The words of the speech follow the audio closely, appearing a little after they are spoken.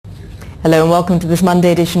Hello and welcome to this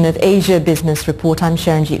Monday edition of Asia Business Report. I'm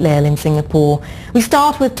Sharonjit Lail in Singapore. We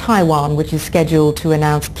start with Taiwan, which is scheduled to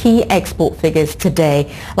announce key export figures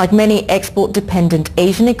today. Like many export-dependent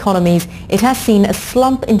Asian economies, it has seen a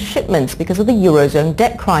slump in shipments because of the Eurozone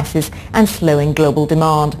debt crisis and slowing global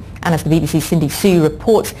demand. And as the BBC's Cindy Su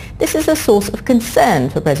reports, this is a source of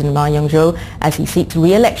concern for President Ma Ying-jeou as he seeks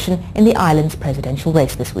re-election in the island's presidential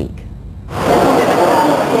race this week.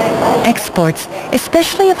 Exports,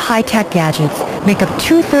 especially of high-tech gadgets, make up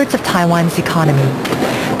two-thirds of Taiwan's economy.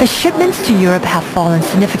 The shipments to Europe have fallen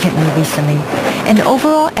significantly recently, and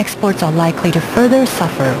overall exports are likely to further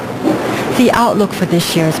suffer. The outlook for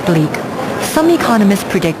this year is bleak. Some economists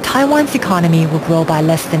predict Taiwan's economy will grow by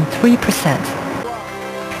less than 3%.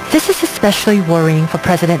 This is especially worrying for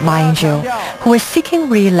President Ma Ying-jeou, who is seeking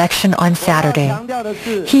re-election on Saturday.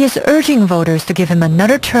 He is urging voters to give him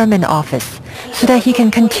another term in office so that he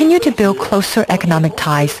can continue to build closer economic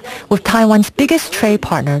ties with Taiwan's biggest trade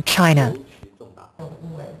partner, China.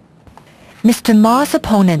 Mr. Ma's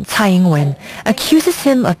opponent, Tsai Ing-wen, accuses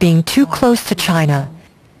him of being too close to China.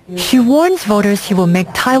 She warns voters he will make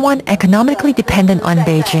Taiwan economically dependent on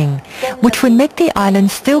Beijing, which would make the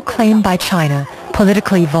island still claimed by China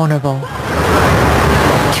politically vulnerable.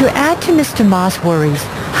 To add to Mr. Ma's worries,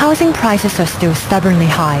 housing prices are still stubbornly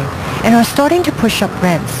high and are starting to push up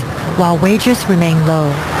rents, while wages remain low.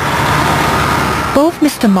 Both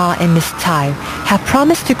Mr. Ma and Ms. Tsai have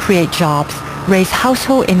promised to create jobs, raise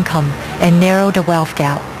household income, and narrow the wealth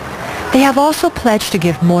gap. They have also pledged to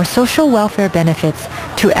give more social welfare benefits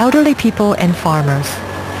to elderly people and farmers.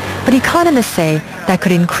 But economists say that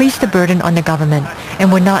could increase the burden on the government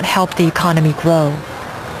and would not help the economy grow.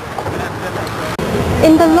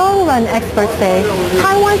 In the long run, experts say,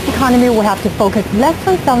 Taiwan's economy will have to focus less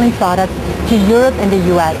on selling products to Europe and the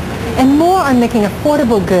US and more on making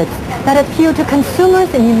affordable goods that appeal to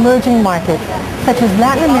consumers in emerging markets such as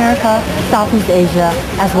Latin America, Southeast Asia,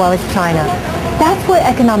 as well as China. That's where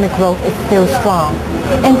economic growth is still strong.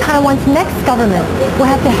 And Taiwan's next government will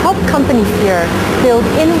have to help companies here build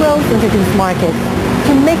inroads into these markets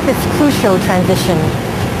to make this crucial transition.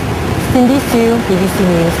 Cindy Su, BBC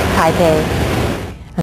News, Taipei.